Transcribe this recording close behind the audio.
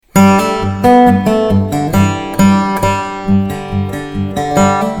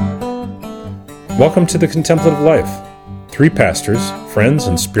Welcome to The Contemplative Life. Three pastors, friends,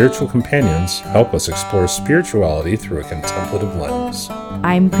 and spiritual companions help us explore spirituality through a contemplative lens.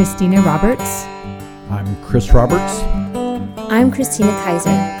 I'm Christina Roberts. I'm Chris Roberts. I'm Christina Kaiser.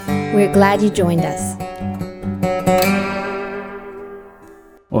 We're glad you joined us.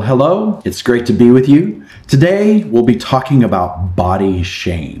 Well, hello. It's great to be with you. Today, we'll be talking about body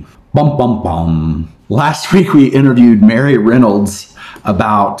shame. Bum, bum, bum. Last week, we interviewed Mary Reynolds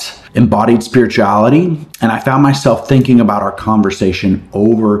about embodied spirituality, and I found myself thinking about our conversation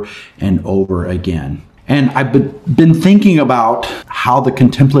over and over again. And I've been thinking about how the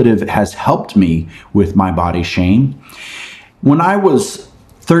contemplative has helped me with my body shame. When I was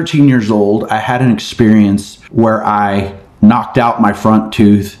 13 years old, I had an experience where I knocked out my front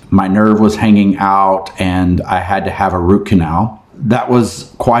tooth, my nerve was hanging out, and I had to have a root canal. That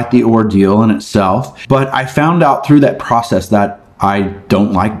was quite the ordeal in itself. But I found out through that process that I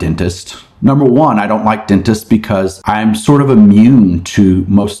don't like dentists. Number one, I don't like dentists because I'm sort of immune to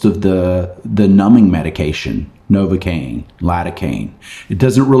most of the numbing medication, Novocaine, Lidocaine. It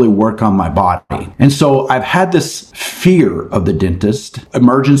doesn't really work on my body. And so I've had this fear of the dentist.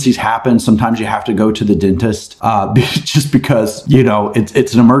 Emergencies happen. Sometimes you have to go to the dentist just because,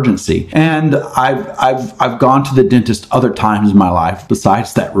 it's an emergency. And I've gone to the dentist other times in my life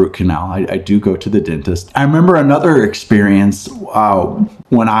besides that root canal. I do go to the dentist. I remember another experience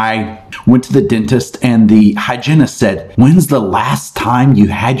when I went to the dentist and the hygienist said, "When's the last time you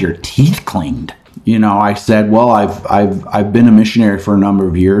had your teeth cleaned?" I said, well, I've been a missionary for a number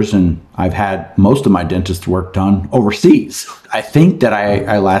of years and I've had most of my dentist work done overseas. I think that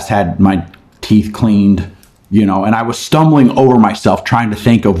I last had my teeth cleaned, and I was stumbling over myself trying to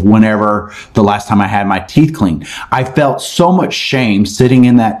think of whenever the last time I had my teeth cleaned. I felt so much shame sitting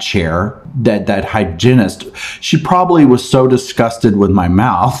in that chair that hygienist, she probably was so disgusted with my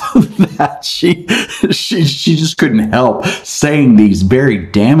mouth that she just couldn't help saying these very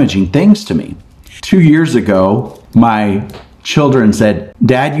damaging things to me. 2 years ago, my children said,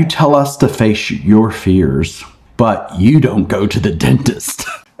 "Dad, you tell us to face your fears, but you don't go to the dentist."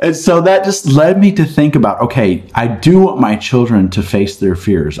 And so that just led me to think about, okay, I do want my children to face their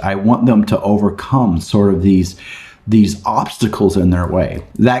fears. I want them to overcome sort of these obstacles in their way.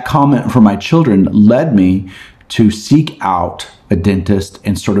 That comment from my children led me to seek out a dentist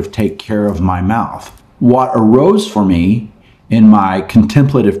and sort of take care of my mouth. What arose for me in my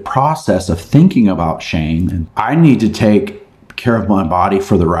contemplative process of thinking about shame, and I need to take care of my body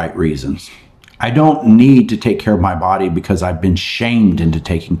for the right reasons. I don't need to take care of my body because I've been shamed into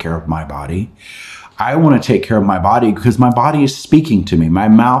taking care of my body. I want to take care of my body because my body is speaking to me. My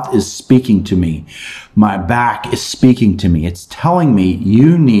mouth is speaking to me. My back is speaking to me. It's telling me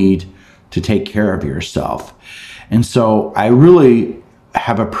you need to take care of yourself. And so I really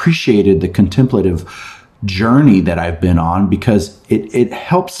have appreciated the contemplative journey that I've been on because it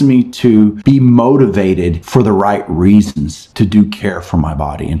helps me to be motivated for the right reasons to do care for my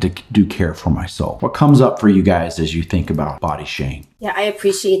body and to do care for my soul. What comes up for you guys as you think about body shame? Yeah, I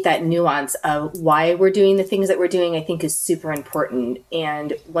appreciate that nuance of why we're doing the things that we're doing. I think is super important.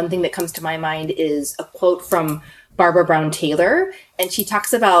 And one thing that comes to my mind is a quote from Barbara Brown Taylor, and she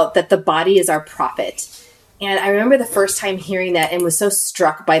talks about that the body is our prophet. And I remember the first time hearing that and was so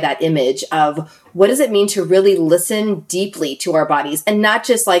struck by that image of what does it mean to really listen deeply to our bodies and not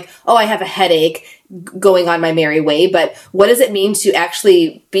just like, oh, I have a headache going on my merry way, but what does it mean to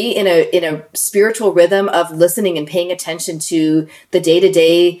actually be in a spiritual rhythm of listening and paying attention to the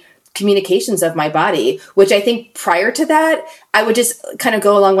day-to-day communications of my body, which I think prior to that, I would just kind of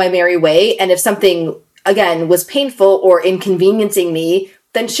go along my merry way. And if something, again, was painful or inconveniencing me,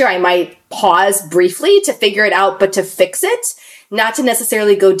 then sure, I might pause briefly to figure it out, but to fix it, not to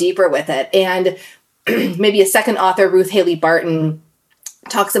necessarily go deeper with it. And maybe a second author, Ruth Haley Barton,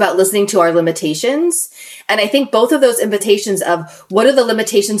 talks about listening to our limitations. And I think both of those invitations of what are the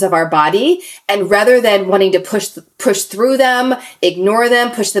limitations of our body, and rather than wanting to push through them, ignore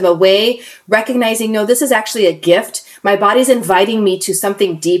them, push them away, recognizing, no, this is actually a gift. My body's inviting me to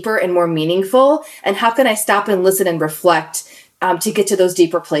something deeper and more meaningful. And how can I stop and listen and reflect to get to those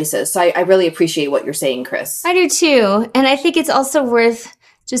deeper places? So I really appreciate what you're saying, Chris. I do too. And I think it's also worth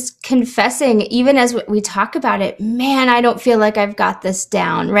just confessing, even as we talk about it, man, I don't feel like I've got this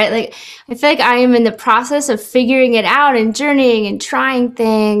down, right? Like, I feel like I am in the process of figuring it out and journeying and trying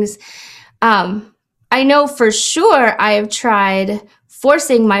things. I know for sure I have tried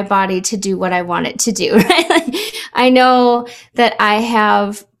forcing my body to do what I want it to do, right? Like, I know that I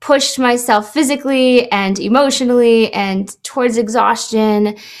have pushed myself physically and emotionally and towards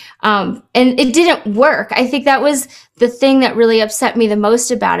exhaustion. And it didn't work. I think that was the thing that really upset me the most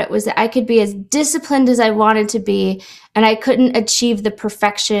about it, was that I could be as disciplined as I wanted to be, and I couldn't achieve the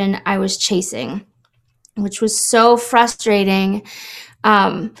perfection I was chasing, which was so frustrating.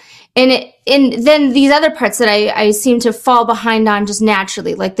 And then these other parts that I seem to fall behind on just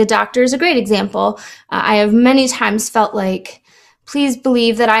naturally, like the doctor is a great example. I have many times felt like, please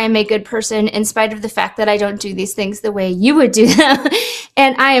believe that I am a good person in spite of the fact that I don't do these things the way you would do them.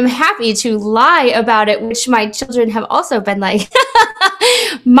 And I am happy to lie about it, which my children have also been like,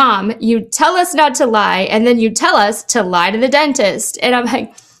 Mom, you tell us not to lie, and then you tell us to lie to the dentist. And I'm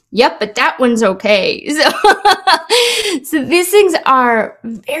like, yep, but that one's okay. So these things are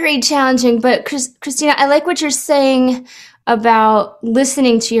very challenging. But Christina, I like what you're saying about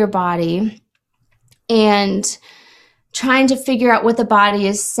listening to your body and trying to figure out what the body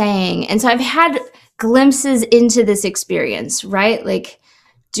is saying. And so I've had glimpses into this experience, right? Like,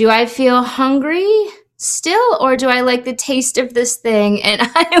 do I feel hungry still, or do I like the taste of this thing and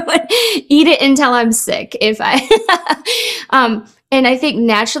I would eat it until I'm sick if I and I think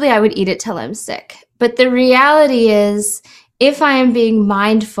naturally I would eat it till I'm sick. But the reality is, if I am being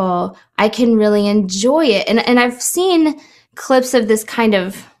mindful, I can really enjoy it. And I've seen clips of this kind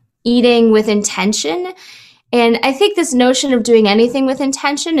of eating with intention. And I think this notion of doing anything with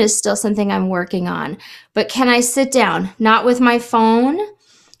intention is still something I'm working on. But can I sit down, not with my phone,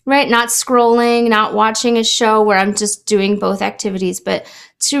 right? Not scrolling, not watching a show where I'm just doing both activities, but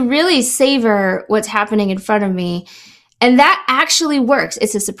to really savor what's happening in front of me. And that actually works.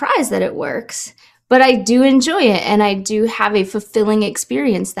 It's a surprise that it works, but I do enjoy it, and I do have a fulfilling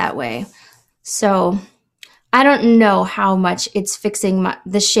experience that way. So I don't know how much it's fixing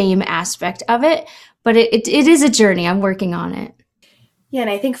the shame aspect of it, but it is a journey. I'm working on it. Yeah, and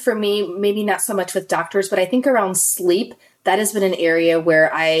I think for me, maybe not so much with doctors, but I think around sleep, that has been an area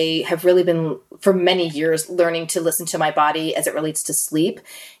where I have really been, for many years, learning to listen to my body as it relates to sleep.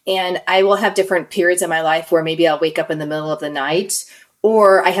 And I will have different periods in my life where maybe I'll wake up in the middle of the night,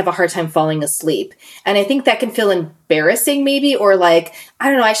 or I have a hard time falling asleep. And I think that can feel embarrassing maybe, or like, I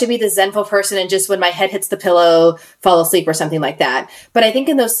don't know, I should be the Zenful person and just when my head hits the pillow, fall asleep or something like that. But I think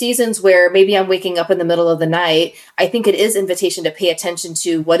in those seasons where maybe I'm waking up in the middle of the night, I think it is invitation to pay attention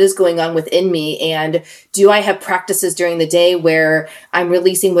to what is going on within me. And do I have practices during the day where I'm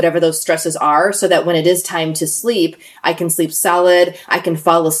releasing whatever those stresses are, so that when it is time to sleep, I can sleep solid, I can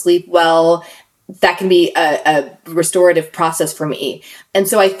fall asleep well. That can be a restorative process for me. And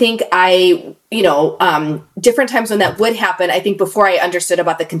so I think different times when that would happen, I think before I understood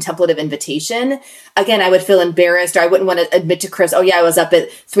about the contemplative invitation, again, I would feel embarrassed, or I wouldn't want to admit to Chris, oh yeah, I was up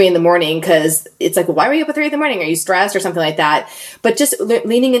at 3 a.m, because it's like, well, why were you up at 3 a.m? Are you stressed or something like that? But just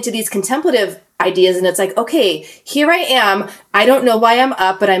leaning into these contemplative ideas, and it's like, okay, here I am. I don't know why I'm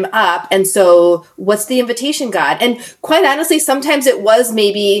up, but I'm up. And so what's the invitation, God? And quite honestly, sometimes it was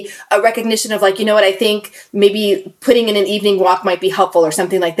maybe a recognition of like, you know what, I think maybe putting in an evening walk might be helpful or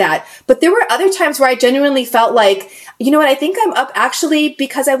something like that. But there were other times where I genuinely felt like, you know what, I think I'm up actually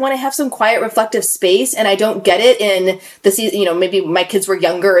because I want to have some quiet, reflective space, and I don't get it in the season, maybe my kids were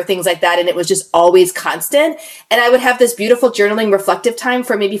younger or things like that, and it was just always constant. And I would have this beautiful journaling reflective time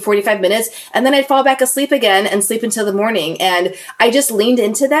for maybe 45 minutes, and then I'd fall back asleep again and sleep until the morning. And I just leaned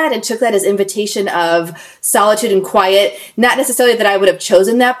into that and took that as invitation of solitude and quiet. Not necessarily that I would have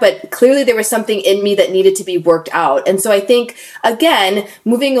chosen that, but clearly there was something in me that needed to be worked out. And so I think, again,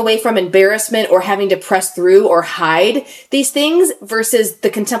 moving away from embarrassment or having to press through or hide these things versus the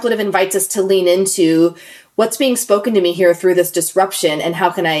contemplative invites us to lean into what's being spoken to me here through this disruption, and how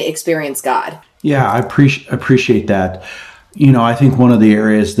can I experience God? Yeah, I appreciate that. I think one of the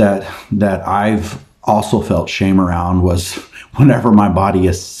areas that I've also felt shame around was whenever my body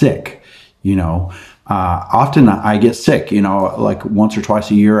is sick. Often I get sick, like once or twice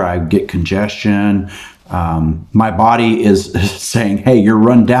a year, I get congestion. My body is saying, hey, you're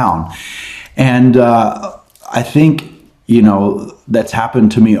run down. And I think, that's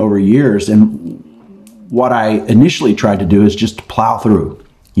happened to me over years. And what I initially tried to do is just plow through.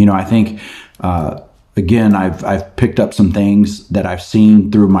 I think, again, I've picked up some things that I've seen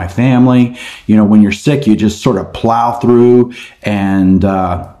through my family. When you're sick, you just sort of plow through and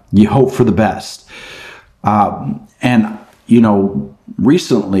you hope for the best.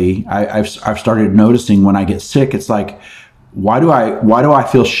 Recently I've started noticing when I get sick, it's like, why do I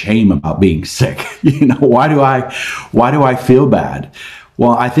feel shame about being sick? Why do I feel bad?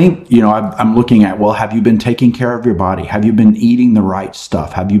 Well, I think, I'm looking at, well, have you been taking care of your body? Have you been eating the right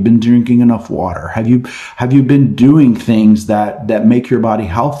stuff? Have you been drinking enough water? Have you been doing things that make your body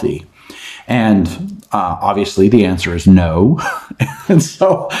healthy? And obviously the answer is no. And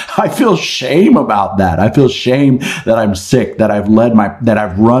so I feel shame about that. I feel shame that I'm sick, that I've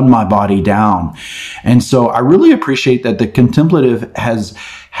run my body down. And so I really appreciate that the contemplative has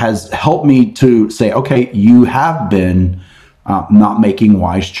helped me to say, okay, you have been not making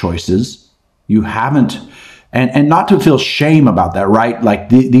wise choices. You haven't, and not to feel shame about that, right? Like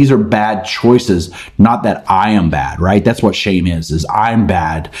these are bad choices, not that I am bad, right? That's what shame is I'm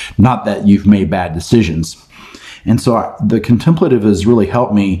bad, not that you've made bad decisions. And so the contemplative has really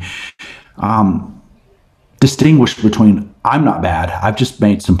helped me distinguish between I'm not bad, I've just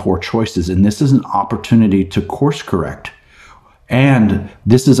made some poor choices, and this is an opportunity to course correct. And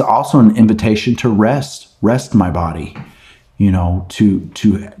this is also an invitation to rest my body,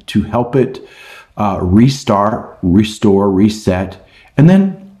 to help it restart, restore, reset. And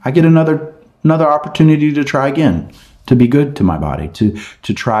then I get another opportunity to try again, to be good to my body,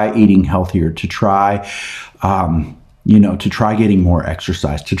 to try eating healthier, to try, to try getting more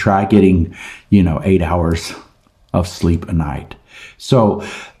exercise, to try getting, 8 hours of sleep a night. So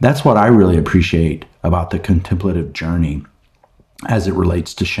that's what I really appreciate about the contemplative journey as it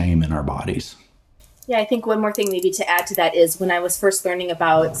relates to shame in our bodies. Yeah, I think one more thing maybe to add to that is when I was first learning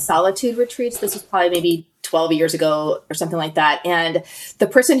about solitude retreats, this was probably maybe 12 years ago or something like that. And the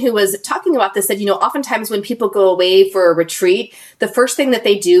person who was talking about this said, oftentimes when people go away for a retreat, the first thing that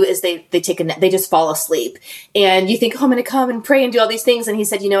they do is they take a nap, they just fall asleep. And you think, I'm going to come and pray and do all these things. And he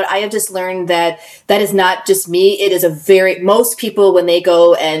said, I have just learned that is not just me. It is most people, when they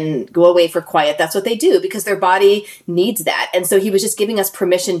go away for quiet, that's what they do because their body needs that. And so he was just giving us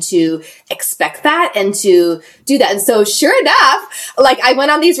permission to expect that and to do that. And so sure enough, I went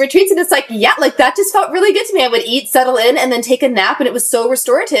on these retreats and it's that just felt really good to me. I would eat, settle in, and then take a nap, and it was so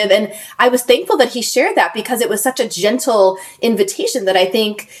restorative. And I was thankful that he shared that because it was such a gentle invitation that I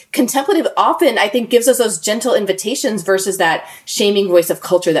think contemplative often, gives us those gentle invitations versus that shaming voice of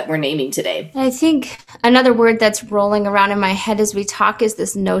culture that we're naming today. I think another word that's rolling around in my head as we talk is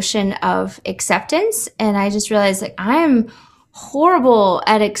this notion of acceptance. And I just realized I'm horrible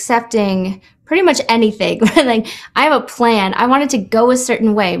at accepting pretty much anything. I have a plan. I want it to go a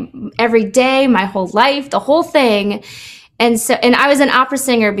certain way every day, my whole life, the whole thing. And I was an opera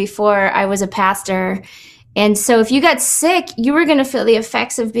singer before I was a pastor. And so if you got sick, you were going to feel the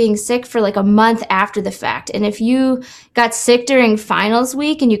effects of being sick for a month after the fact. And if you got sick during finals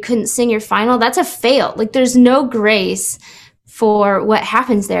week and you couldn't sing your final, that's a fail. There's no grace for what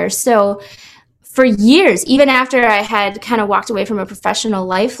happens there. So for years, even after I had kind of walked away from a professional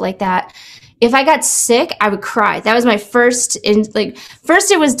life like that, if I got sick, I would cry. That was my first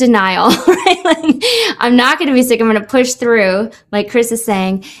it was denial, right? I'm not going to be sick. I'm going to push through, like Chris is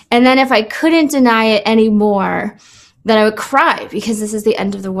saying. And then if I couldn't deny it anymore, then I would cry because this is the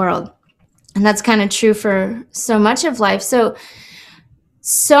end of the world. And that's kind of true for so much of life. So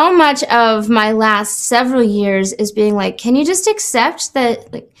much of my last several years is being can you just accept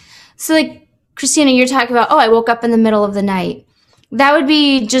that? Christina, you're talking about, I woke up in the middle of the night. That would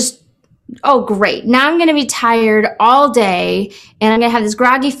be just, oh, great. Now I'm going to be tired all day and I'm going to have this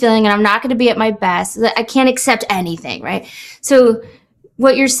groggy feeling and I'm not going to be at my best. I can't accept anything, right? So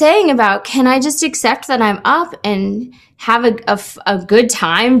what you're saying about, can I just accept that I'm up and have a good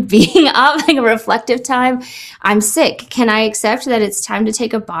time being up, a reflective time? I'm sick. Can I accept that it's time to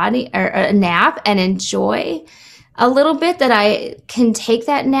take a nap and enjoy a little bit, that I can take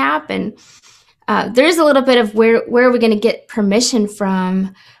that nap? And there's a little bit of where are we going to get permission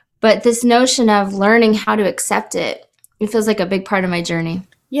from? But this notion of learning how to accept it feels like a big part of my journey.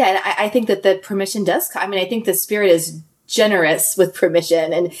 Yeah, and I think that the permission does come. I think the Spirit is generous with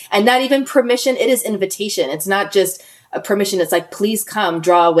permission and not even permission. It is invitation. It's not just a permission. It's please come,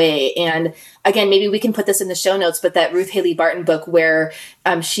 draw away. And again, maybe we can put this in the show notes, but that Ruth Haley Barton book where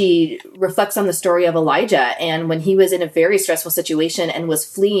she reflects on the story of Elijah. And when he was in a very stressful situation and was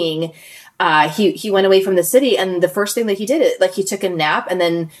fleeing, he went away from the city, and the first thing that he did, he took a nap, and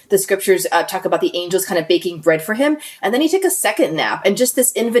then the scriptures talk about the angels kind of baking bread for him, and then he took a second nap, and just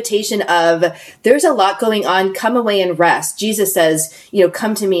this invitation of, there's a lot going on, come away and rest. Jesus says,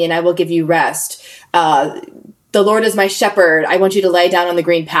 come to me and I will give you rest. The Lord is my shepherd. I want you to lie down on the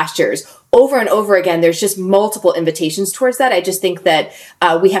green pastures. Over and over again, there's just multiple invitations towards that. I just think that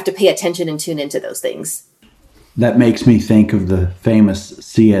we have to pay attention and tune into those things. That makes me think of the famous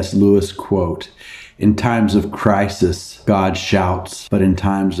C.S. Lewis quote, "In times of crisis, God shouts, but in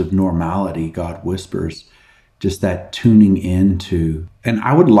times of normality, God whispers." just that tuning into. And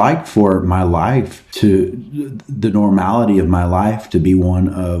I would like for my life the normality of my life to be one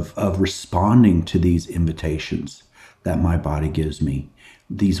of responding to these invitations that my body gives me,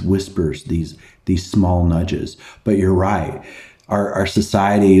 these whispers, these small nudges. But you're right. Our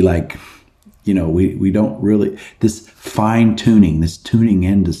society, like, we don't really, this fine tuning, this tuning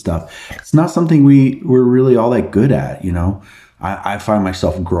into stuff, it's not something we're really all that good at, I find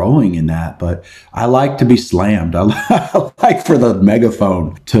myself growing in that, but I like to be slammed. I like for the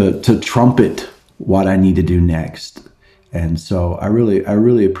megaphone to trumpet what I need to do next. And so I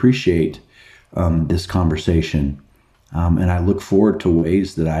really appreciate this conversation. And I look forward to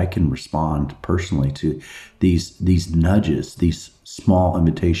ways that I can respond personally to these nudges, these small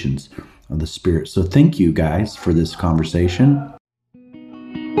invitations of the Spirit. So thank you guys for this conversation.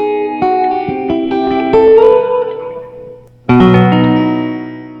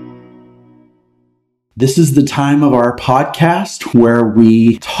 This is the time of our podcast where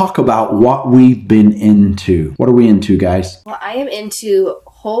we talk about what we've been into. What are we into, guys? Well, I am into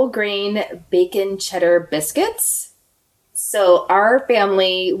whole grain bacon cheddar biscuits. So our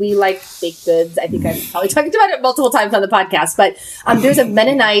family, we like baked goods. I think I've probably talked about it multiple times on the podcast, but there's a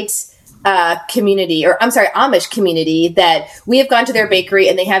Mennonite Amish community that we have gone to their bakery,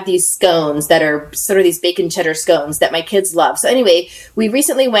 and they have these scones that are sort of these bacon cheddar scones that my kids love. So anyway, we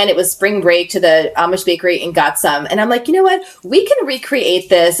recently went, it was spring break, to the Amish bakery and got some. And I'm like, you know what? We can recreate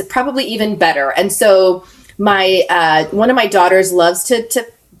this probably even better. And so my one of my daughters loves to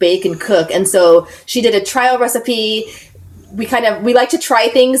bake and cook. And so she did a trial recipe. We like to try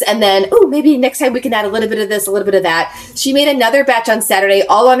things, and then, maybe next time we can add a little bit of this, a little bit of that. She made another batch on Saturday,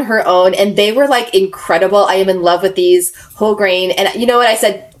 all on her own, and they were like incredible. I am in love with these whole grain. And you know what I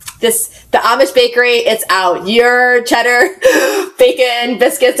said? The Amish bakery, it's out. Your cheddar bacon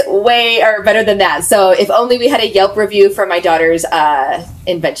biscuits are better than that. So if only we had a Yelp review for my daughter's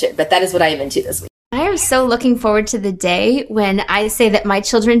invention. But that is what I am into this week. I am so looking forward to the day when I say that my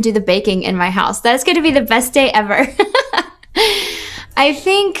children do the baking in my house. That's going to be the best day ever. I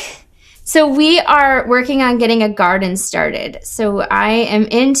think, so we are working on getting a garden started. So I am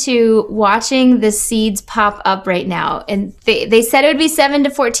into watching the seeds pop up right now. And they said it would be 7 to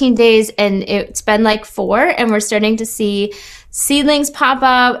 14 days, and it's been like 4, and we're starting to see seedlings pop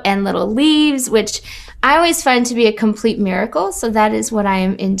up and little leaves, which I always find to be a complete miracle. So that is what I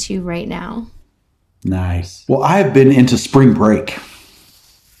am into right now. Nice. Well, I've been into spring break.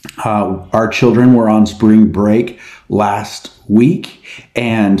 Our children were on spring break last week,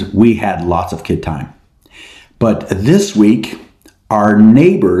 and we had lots of kid time. But this week, our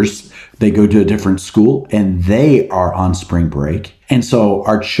neighbors, they go to a different school, and they are on spring break. And so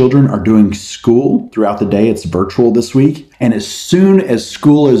our children are doing school throughout the day. It's virtual this week. And as soon as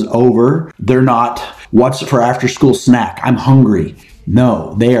school is over, they're not, what's for after school snack? I'm hungry.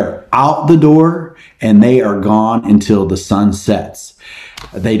 No, they are out the door, and they are gone until the sun sets.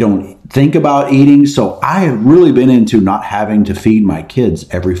 They don't think about eating. So I have really been into not having to feed my kids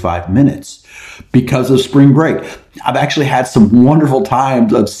every 5 minutes because of spring break. I've actually had some wonderful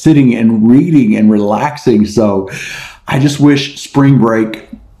times of sitting and reading and relaxing. So I just wish spring break,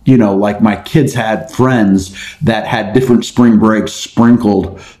 like my kids had friends that had different spring breaks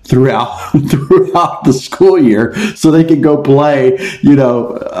sprinkled throughout the school year so they could go play,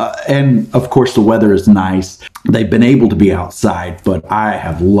 and of course the weather is nice. They've been able to be outside, but I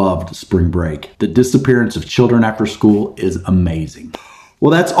have loved spring break. The disappearance of children after school is amazing. Well,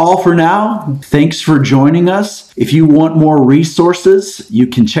 that's all for now. Thanks for joining us. If you want more resources, you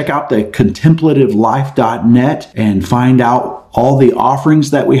can check out the contemplativelife.net and find out all the offerings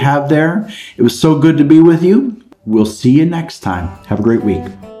that we have there. It was so good to be with you. We'll see you next time. Have a great week.